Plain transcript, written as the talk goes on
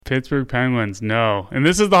Pittsburgh Penguins, no. And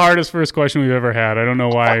this is the hardest first question we've ever had. I don't know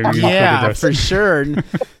why. Yeah, for sure.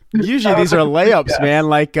 Usually these are layups, man.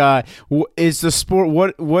 Like, is the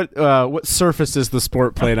sport what surface is the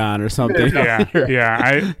sport played on, or something?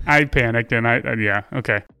 Yeah. I panicked and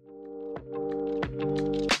okay.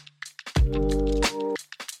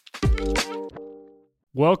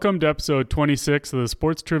 Welcome to episode 26 of the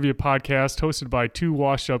Sports Trivia Podcast, hosted by two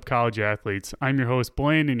washed-up college athletes. I'm your host,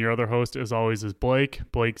 Blaine, and your other host, as always, is Blake.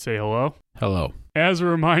 Blake, say hello. Hello. As a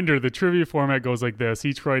reminder, the trivia format goes like this.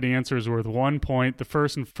 Each right answer is worth 1 point. The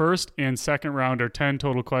first and second round are 10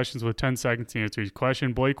 total questions with 10 seconds to answer each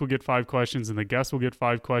question. Blake will get 5 questions, and the guest will get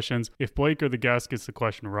 5 questions. If Blake or the guest gets the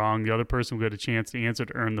question wrong, the other person will get a chance to answer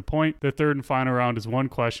to earn the point. The third and final round is 1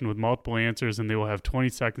 question with multiple answers, and they will have 20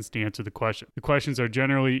 seconds to answer the question. The questions are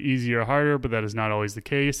generally easy or harder, but that is not always the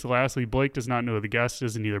case. Lastly, Blake does not know who the guest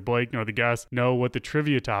is, and neither Blake nor the guest know what the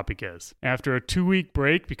trivia topic is. After a 2-week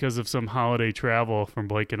break because of some holiday travel from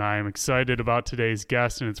Blake and I am excited about today's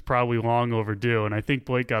guest, and it's probably long overdue. And I think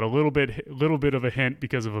Blake got a little bit of a hint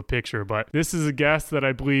because of a picture, but this is a guest that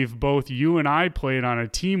I believe both you and I played on a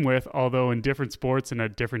team with, although in different sports and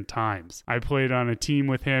at different times. I played on a team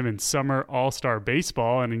with him in summer all-star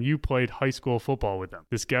baseball, and you played high school football with him.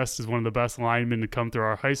 This guest is one of the best linemen to come through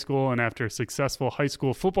our high school, and after a successful high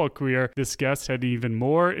school football career, this guest had an even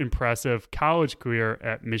more impressive college career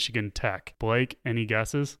at Michigan Tech. Blake, any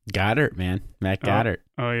guesses? Goddard, man. Matt Goddard.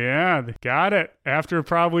 Oh, yeah. Got it. After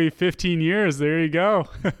probably 15 years. There you go.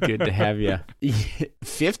 Good to have you.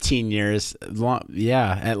 15 years. Long,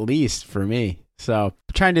 yeah, at least for me. So I'm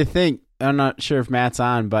trying to think. I'm not sure if Matt's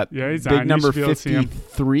on, but yeah, he's big on. Number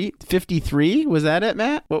 53. 53? Was that it,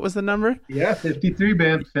 Matt? What was the number? Yeah, 53,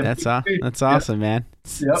 man. 53. That's awesome, man.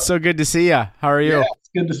 Yep. So good to see you. How are you? Yeah,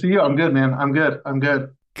 it's good to see you. I'm good, man. I'm good.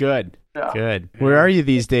 Good. Yeah. Good. Where are you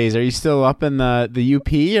these days? Are you still up in the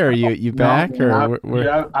UP, or are you back? No,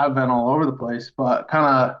 I've been all over the place, but kind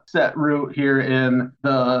of set root here in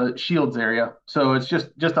the Shields area. So it's just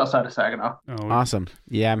outside of Saginaw. Oh, awesome.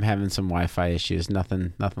 Yeah, I'm having some Wi-Fi issues.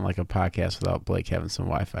 Nothing like a podcast without Blake having some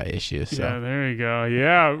Wi-Fi issues. So. Yeah, there you go.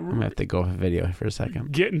 Yeah. I'm going to have to go video for a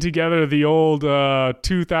second. Getting together the old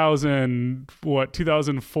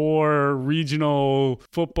 2004 regional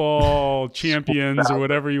football champions or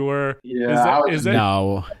whatever you were. Yeah.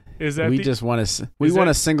 No. We won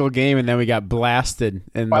a single game, and then we got blasted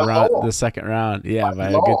in the second round. Yeah, by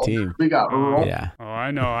a good team. We got rolled. Yeah. Oh, I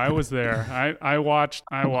know. I was there. I watched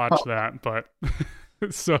that, but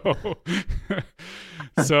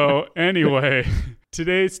so anyway,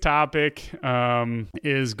 today's topic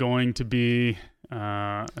is going to be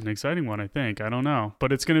an exciting one, I think. I don't know,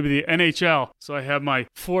 but it's going to be the NHL. So I have my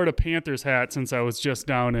Florida Panthers hat since I was just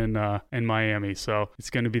down in Miami. So it's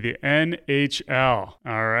going to be the NHL.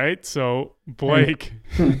 All right. So Blake,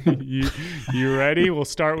 you ready? We'll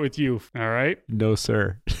start with you. All right. No,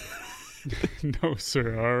 sir. No,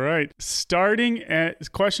 sir. All right. Starting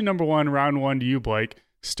at question number 1, round 1 to you, Blake.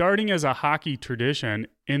 Starting as a hockey tradition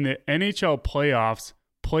in the NHL playoffs,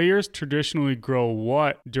 players traditionally grow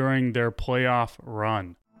what during their playoff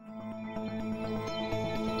run?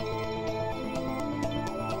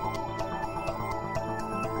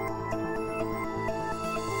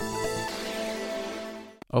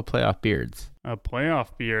 Oh, playoff beards. A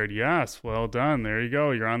playoff beard, yes. Well done. There you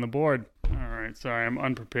go. You're on the board. All right. Sorry, I'm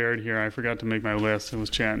unprepared here. I forgot to make my list. I was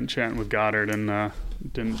chatting with Goddard and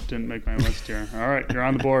didn't make my list here. All right, you're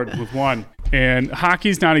on the board with 1. And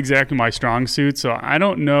hockey's not exactly my strong suit, so I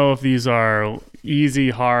don't know if these are easy,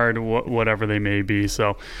 hard, whatever they may be.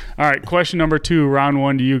 So, all right, question number 2, round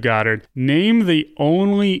 1 to you, Goddard. Name the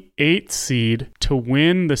only 8th seed to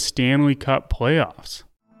win the Stanley Cup playoffs.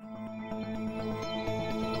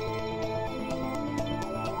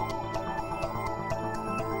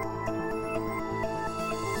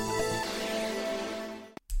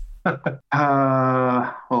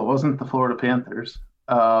 Well, it wasn't the Florida Panthers.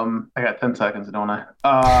 I got 10 seconds, don't I?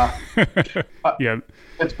 Yeah.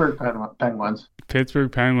 Pittsburgh Penguins.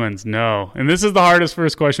 Pittsburgh Penguins, no. And this is the hardest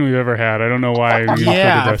first question we've ever had. I don't know why.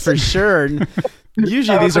 Yeah, for sure.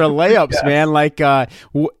 Usually these are layups, man. Like,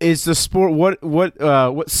 is the sport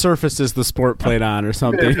what surface is the sport played on, or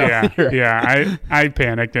something? Yeah. I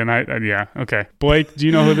panicked and okay. Blake, do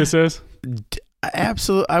you know who this is?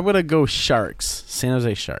 Absolutely. I'm going to go Sharks. San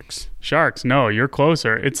Jose Sharks. Sharks. No, you're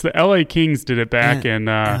closer. It's the LA Kings did it back in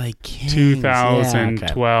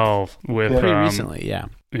 2012 with pretty recently, yeah.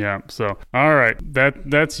 Yeah. So, all right.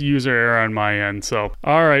 That's user error on my end. So,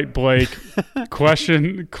 all right, Blake.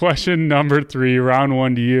 question number 3, round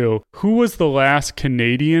 1 to you. Who was the last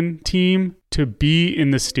Canadian team to be in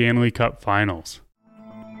the Stanley Cup Finals?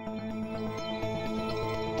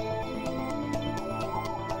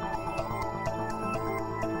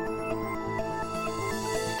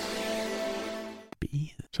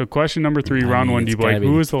 So question number 3, round 1, do you like?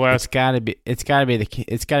 Who was the last? It's gotta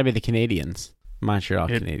be the Canadians. Montreal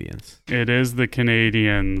Canadiens. It is the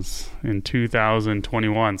Canadians in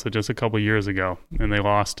 2021, so just a couple years ago, and they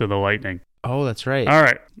lost to the Lightning. Oh, that's right. All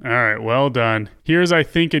right. Well done. Here's, I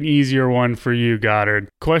think, an easier one for you, Goddard.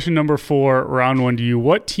 Question number 4, round 1 to you.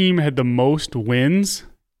 What team had the most wins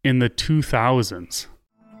in the 2000s?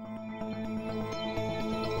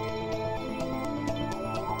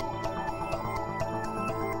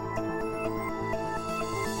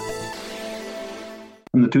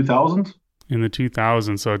 In the 2000s? In the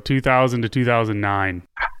 2000s, so 2000 to 2009.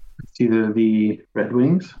 It's either the Red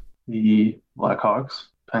Wings, the Blackhawks,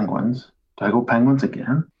 Penguins. Do I go Penguins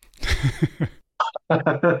again?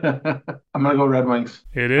 I'm going to go Red Wings.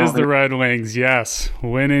 It is the Red Wings, yes.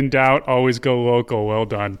 When in doubt, always go local. Well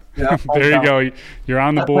done. Yeah, there you go. You're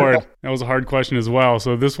on the board. That was a hard question as well.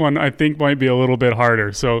 So this one, I think, might be a little bit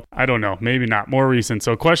harder. So I don't know. Maybe not. More recent.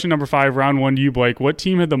 So question number 5, round 1 to you, Blake. What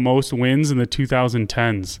team had the most wins in the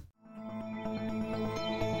 2010s?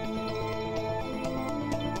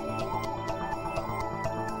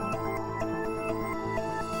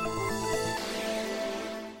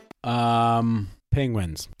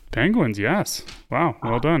 Penguins. Penguins, yes. Wow,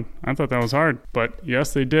 well done. I thought that was hard, but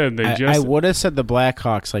yes, they did. I would have said the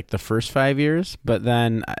Blackhawks like the first 5 years, but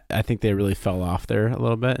then I think they really fell off there a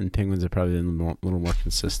little bit, and Penguins have probably been a little more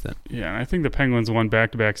consistent. Yeah, I think the Penguins won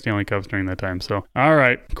back-to-back Stanley Cups during that time. So, all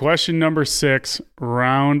right, question number 6,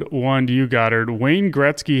 round 1 to you, Goddard. Wayne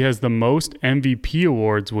Gretzky has the most MVP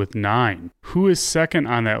awards with 9. Who is second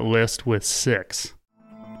on that list with 6?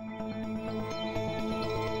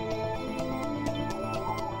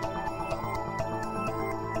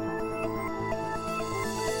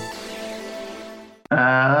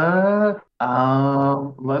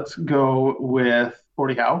 Let's go with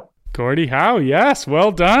Gordie Howe. Gordie Howe, yes,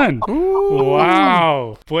 well done. Ooh,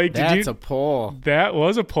 wow. Blake, that's a pull. That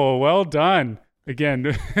was a pull. Well done.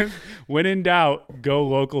 Again, when in doubt, go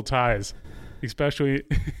local ties. Especially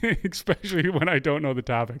when I don't know the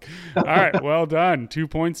topic. All right, well done. 2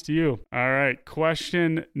 points to you. All right,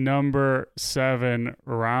 question number 7,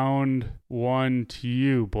 round 1 to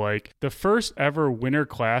you, Blake. The first ever Winter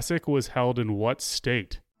Classic was held in what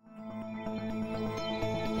state?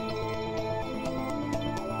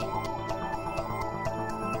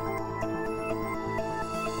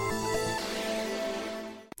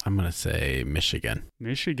 I'm going to say Michigan.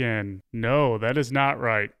 Michigan. No, that is not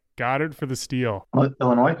right. Goddard for the steal.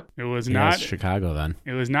 Illinois? It was not Chicago then.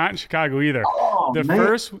 It was not in Chicago either. Oh,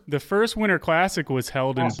 the first Winter Classic was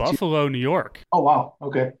held in Buffalo, New York. Oh wow.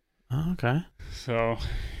 Okay. Oh, okay. So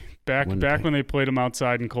back when they played them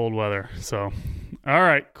outside in cold weather. So all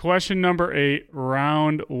right, question number 8,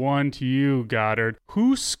 round 1 to you, Goddard.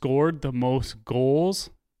 Who scored the most goals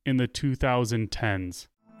in the 2010s?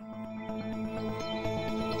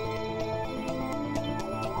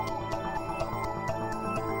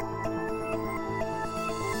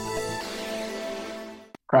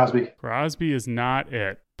 Crosby is not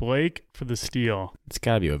it. Blake for the steal. It's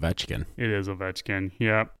got to be Ovechkin. It is Ovechkin.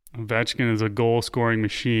 Yep. Ovechkin is a goal-scoring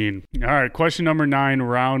machine. All right, question number 9,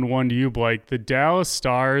 round 1 to you, Blake. The Dallas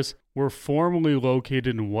Stars were formerly located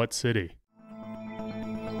in what city?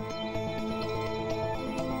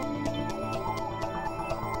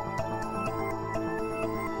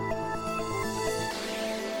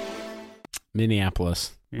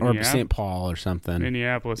 Minneapolis. Or St. Paul or something.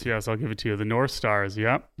 Minneapolis, yes, I'll give it to you. The North Stars,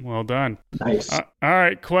 yep. Well done. Nice. All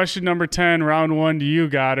right, question number 10, round 1 to you,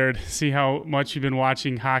 Goddard. See how much you've been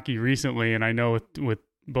watching hockey recently, and I know with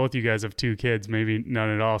both you guys have 2 kids, maybe none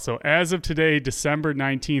at all. So as of today, December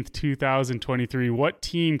 19th, 2023, what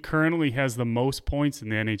team currently has the most points in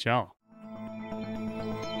the NHL?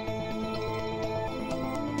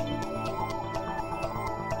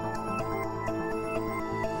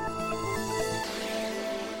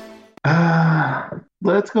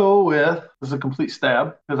 Let's go with, this is a complete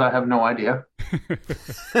stab because I have no idea.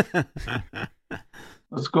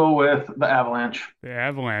 Let's go with the Avalanche. The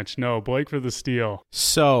Avalanche. No, Blake for the steal.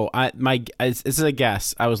 So this is a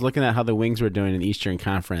guess. I was looking at how the Wings were doing in Eastern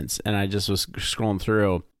Conference, and I just was scrolling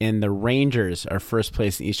through, and the Rangers are first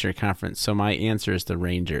place in Eastern Conference. So my answer is the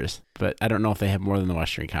Rangers, but I don't know if they have more than the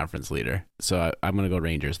Western Conference leader. So I'm going to go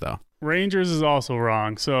Rangers, though. Rangers is also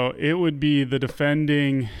wrong. So it would be the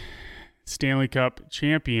defending Stanley Cup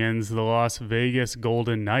champions, the Las Vegas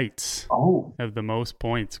Golden Knights, have the most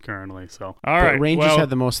points currently. So, all right. Rangers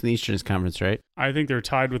have the most in the Eastern Conference, right? I think they're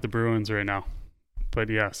tied with the Bruins right now. But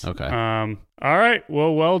yes. Okay. All right.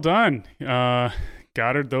 Well done.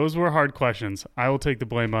 Goddard, those were hard questions. I will take the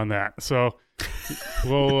blame on that. So,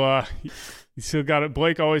 we'll You still got it.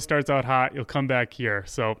 Blake always starts out hot. You'll come back here.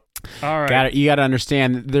 So, all right. Got it. You got to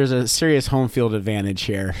understand, there's a serious home field advantage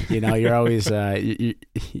here. You're always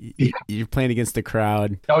you're playing against the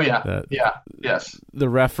crowd. Oh yeah, yes. The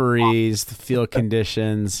referees, the field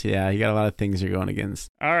conditions. Yeah, you got a lot of things you're going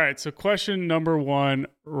against. All right. So, question number 1,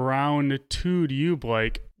 round 2 to you,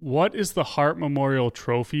 Blake. What is the Hart Memorial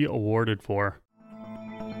Trophy awarded for?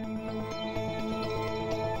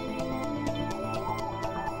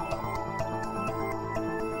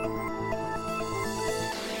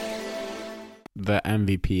 The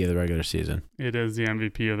MVP of the regular season. It is the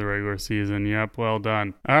MVP of the regular season. Yep, well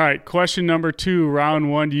done. All right, question number 2, round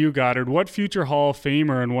 1 to you, Goddard. What future Hall of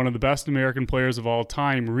Famer and one of the best American players of all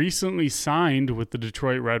time recently signed with the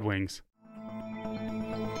Detroit Red Wings?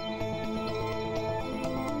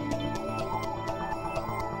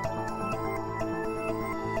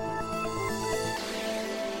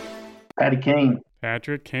 Patty Kane.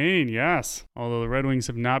 Patrick Kane, yes. Although the Red Wings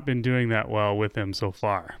have not been doing that well with him so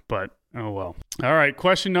far, but oh well. All right,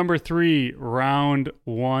 question number 3, round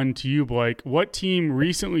 1 to you, Blake. What team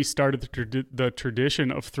recently started the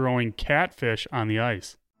tradition of throwing catfish on the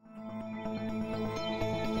ice?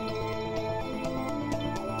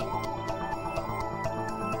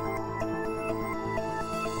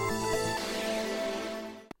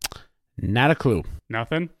 Not a clue.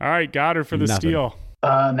 Nothing? All right, Goddard for the Nothing. steal.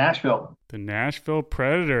 Nashville. The Nashville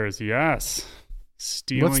Predators, yes.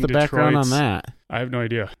 Stealing What's the background on Detroit's- that? I have no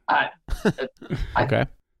idea. Okay.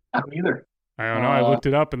 I don't either. I don't know. I looked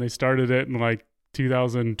it up, and they started it in like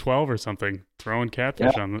 2012 or something, throwing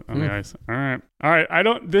catfish on the ice. All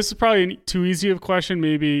right. This is probably too easy of a question.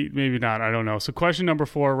 Maybe not. I don't know. So question number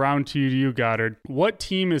 4, round 2 to you, Goddard. What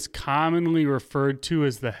team is commonly referred to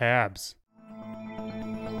as the Habs?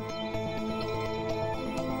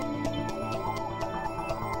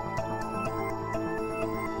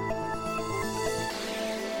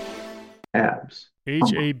 Habs.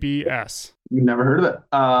 Habs. Never heard of it.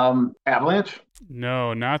 Avalanche.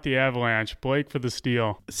 No, not the Avalanche. Blake for the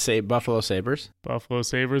steal. Say Buffalo Sabres. Buffalo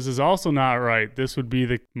Sabres is also not right. This would be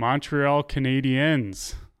the Montreal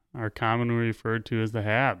Canadiens, are commonly referred to as the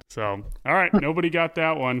Habs. So, all right, nobody got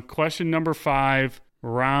that one. Question number 5,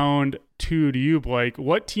 round 2 to you, Blake.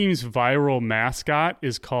 What team's viral mascot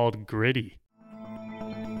is called Gritty?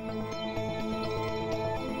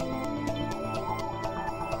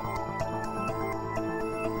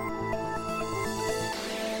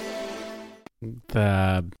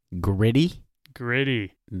 The Gritty.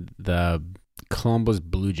 Gritty. The Columbus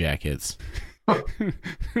Blue Jackets.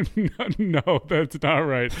 No, that's not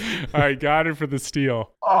right. All right, got it for the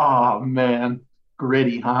steal. Oh man,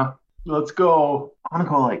 gritty, huh? Let's go. I want to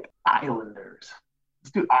go like Islanders.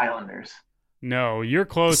 Let's do Islanders. No, you're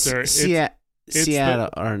closer. Seattle.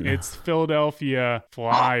 It's Philadelphia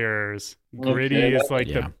Flyers. Gritty is like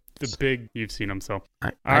Yeah. the big. You've seen them, so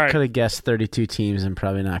I right. could have guessed 32 teams and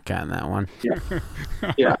probably not gotten that one.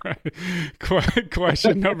 Yeah.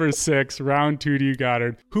 Question number 6, round 2 to you,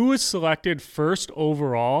 Goddard. Who was selected first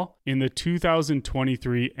overall in the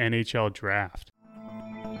 2023 NHL draft?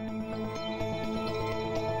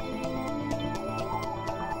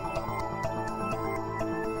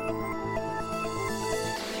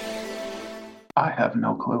 I have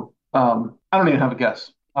no clue. I don't even have a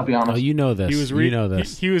guess. I'll be honest. Oh, you know this. You know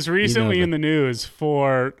this. He was recently in the news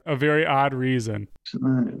for a very odd reason, It's in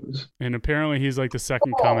the news. and apparently he's like the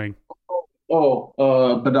second coming.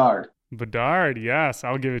 Bedard. Bedard, yes,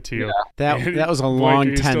 I'll give it to you. That was a Blake, are long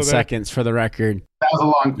you 10 still there? seconds for the record. That was a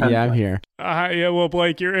long time. Yeah, I'm here. Yeah, well,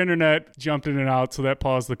 Blake, your internet jumped in and out, so that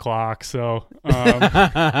paused the clock. So,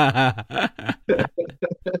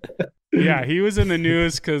 yeah, he was in the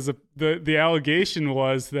news because the allegation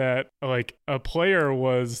was that like a player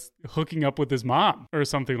was hooking up with his mom or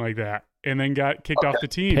something like that, and then got kicked off the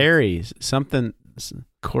team. Perry, something,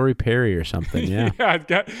 Corey Perry or something. Yeah.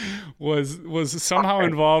 was somehow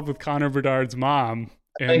involved with Connor Bedard's mom,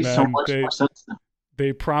 and Makes so then much more sense now.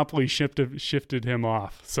 they promptly shifted him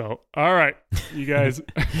off. So, all right, you guys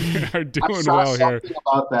are doing I saw well here. something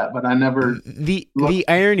about that, but I never. The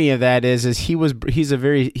irony of that is he's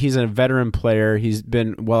a veteran player. He's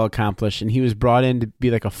been well accomplished, and he was brought in to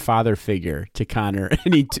be like a father figure to Connor,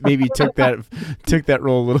 and he maybe took that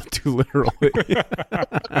role a little too literally.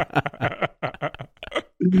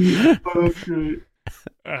 Okay.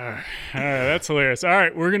 That's hilarious. All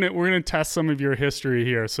right, we're gonna test some of your history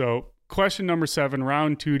here. So, question number 7,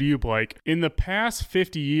 round 2 to you, Blake. In the past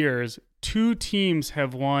 50 years, 2 teams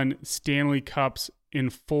have won Stanley Cups in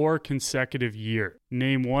 4 consecutive years.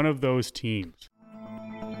 Name one of those teams.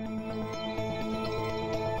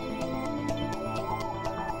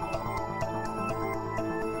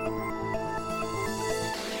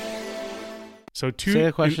 So Say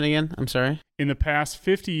the question again. I'm sorry. in the past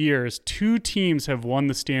 50 years, 2 teams have won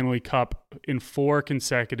the Stanley Cup in 4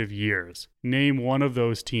 consecutive years. Name one of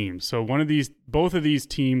those teams. So both of these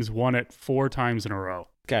teams won it 4 times in a row.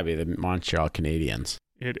 Gotta be the Montreal Canadiens.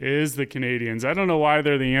 It is the Canadiens. I don't know why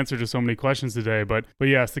they're the answer to so many questions today, but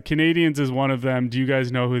yes, the Canadiens is one of them. Do you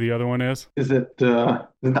guys know who the other one is? Is it the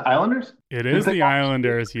Islanders? It is the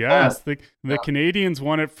Islanders. Yes, the Canadiens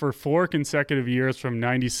won it for 4 consecutive years from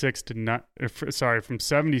 76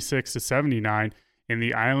 to 79, and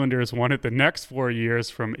the Islanders won it the next 4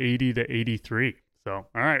 years from 80 to 83. So,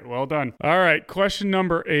 all right, well done. All right, question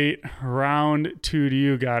number 8, round 2 to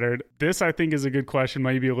you, Goddard. This, I think, is a good question.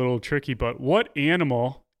 Might be a little tricky, but what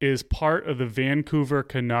animal is part of the Vancouver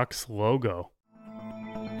Canucks logo?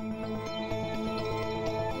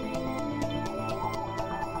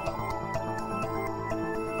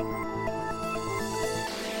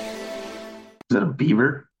 Is it a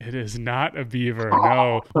beaver? It is not a beaver.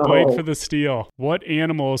 No. Blake for the steal. What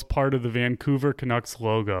animal is part of the Vancouver Canucks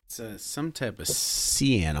logo? It's some type of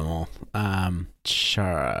sea animal.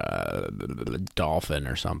 Dolphin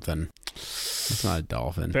or something. It's not a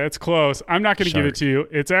dolphin. That's close. I'm not going to give it to you.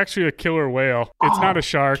 It's actually a killer whale. It's not a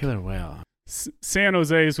shark. Killer whale. San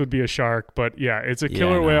Jose's would be a shark, but yeah, it's a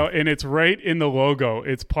killer whale, and it's right in the logo.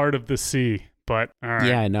 It's part of the sea. But all right.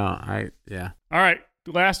 Yeah, I know. All right.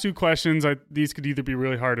 Last 2 questions. These could either be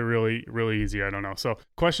really hard or really, really easy. I don't know. So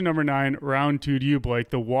question number 9, round 2 to you, Blake.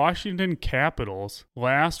 The Washington Capitals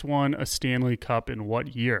last won a Stanley Cup in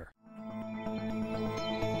what year?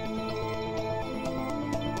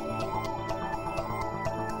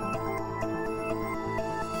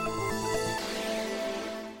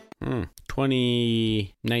 Hmm.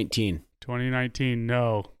 2019. 2019.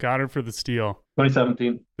 No. Goddard for the steal.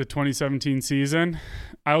 2017. The 2017 season.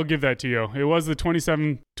 I'll give that to you. It was the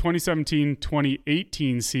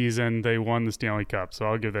 2017-2018 season they won the Stanley Cup, so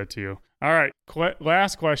I'll give that to you. All right,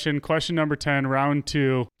 last question. Question number 10, round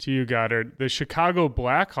 2 to you, Goddard. The Chicago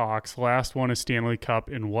Blackhawks last won a Stanley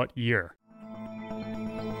Cup in what year?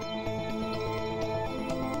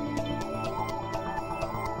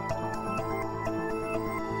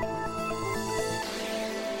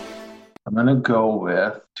 I'm going to go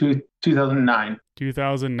with 2009.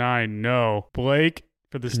 2009. No. Blake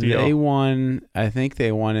for the steal. They won, I think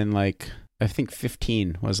they won in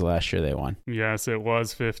 15 was the last year they won. Yes, it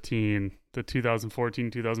was 15. The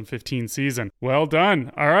 2014-2015 season. Well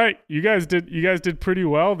done. All right. You guys did pretty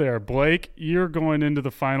well there. Blake, you're going into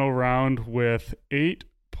the final round with 8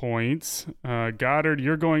 points. Goddard,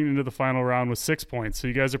 you're going into the final round with 6 points. So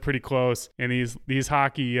you guys are pretty close. And these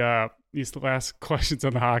hockey these last questions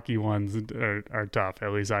on the hockey ones are tough.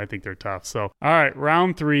 At least I think they're tough. So, all right,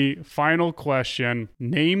 round 3, final question.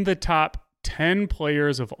 Name the top 10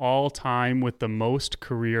 players of all time with the most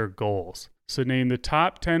career goals. So name the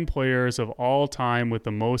top 10 players of all time with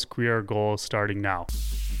the most career goals starting now.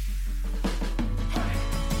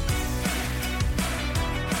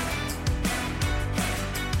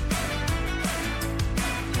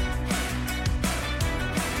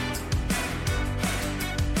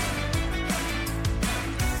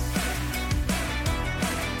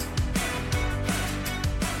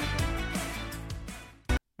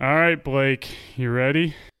 All right, Blake, you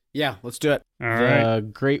ready? Yeah, let's do it. All right. The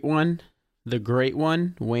great one,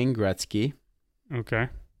 Wayne Gretzky. Okay.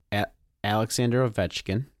 Alexander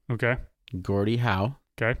Ovechkin. Okay. Gordie Howe.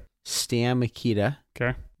 Okay. Stan Mikita.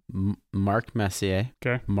 Okay. Mark Messier.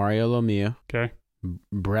 Okay. Mario Lemieux. Okay.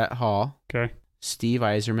 Brett Hall. Okay. Steve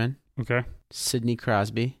Yzerman. Okay. Sidney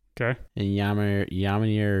Crosby. Okay. And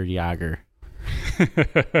Jaromir Jagr.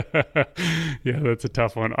 Yeah, that's a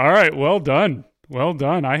tough one. All right, well done. Well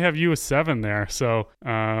done. I have you a 7 there. So,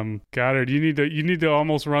 Goddard, you need to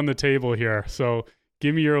almost run the table here. So,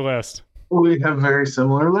 give me your list. We have very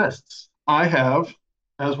similar lists. I have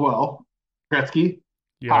as well Gretzky,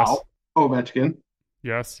 Yes. Howe, Ovechkin,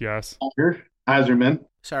 Yes. Jagr, Yzerman,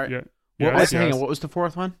 Sorry. Yeah. Hang on, what was the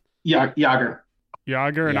fourth one? Jagr. Jagr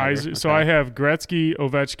and Jagr, Yzer. So okay. I have Gretzky,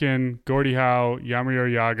 Ovechkin, Gordie Howe,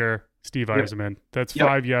 Jaromir Jagr, Steve Yzerman. That's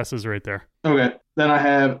 5 yeses right there. Okay. Then I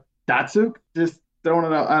have Datsuk, just throwing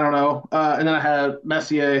it out. I don't know. And then I had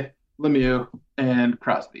Messier, Lemieux, and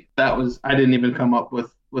Crosby. I didn't even come up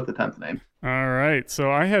with the 10th name. All right.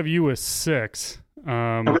 So I have you a 6.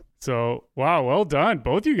 Okay. So, wow, well done.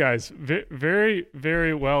 Both you guys. Very,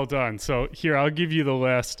 very well done. So here, I'll give you the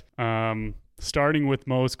list. Starting with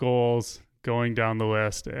most goals, going down the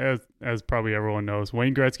list, as probably everyone knows.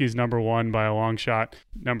 Wayne Gretzky's number 1 by a long shot.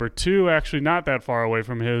 Number 2, actually not that far away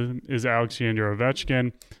from him, is Alexander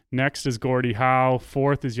Ovechkin. Next is Gordie Howe.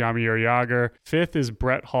 4th is Jaromir Jagr. 5th is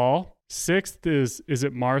Brett Hall. 6th is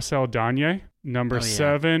it Marcel Dagny? Number Oh, yeah.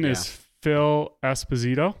 7 Yeah. is Phil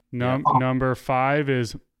Esposito. Number 5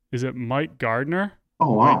 is it Mike Gardner?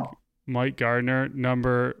 Oh, wow. Mike Gardner.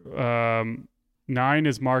 Number 9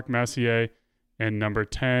 is Mark Messier, and number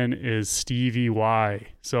 10 is Stevie Y.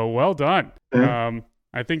 So well done. Okay.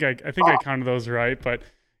 I think I counted those right, but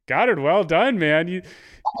Goddard, well done, man. You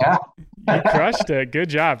crushed it. Good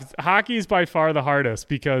job. Hockey is by far the hardest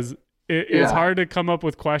because it's hard to come up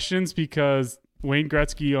with questions because Wayne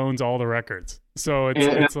Gretzky owns all the records. So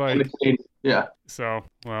it's like yeah. So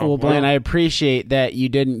well, Blaine, I appreciate that you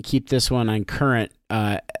didn't keep this one on current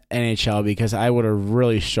NHL because I would have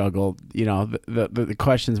really struggled. You know, the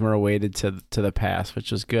questions were weighted to the past,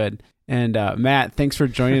 which was good. And Matt, thanks for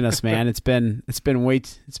joining us, man. It's been way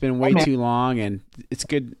too long, and it's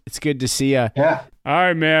good to see you. Yeah. All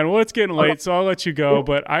right, man. Well, it's getting late, so I'll let you go.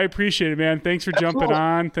 But I appreciate it, man. Thanks for jumping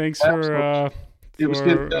on. Thanks for. It was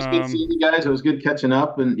good. It was good seeing you guys. It was good catching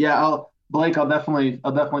up. And yeah, Blake, I'll definitely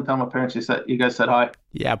tell my parents you guys said hi.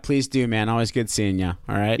 Yeah, please do, man. Always good seeing you.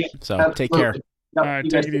 All right. Yeah, so absolutely. Take care. Yep, all right,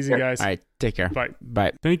 take it easy, guys. All right, take care. Bye.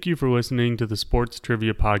 Bye. Thank you for listening to the Sports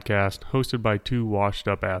Trivia Podcast hosted by two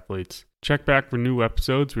washed-up athletes. Check back for new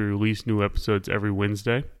episodes. We release new episodes every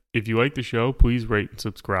Wednesday. If you like the show, please rate and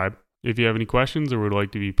subscribe. If you have any questions or would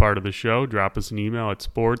like to be part of the show, drop us an email at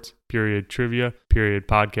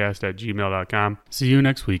sports.trivia.podcast@gmail.com. See you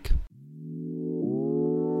next week.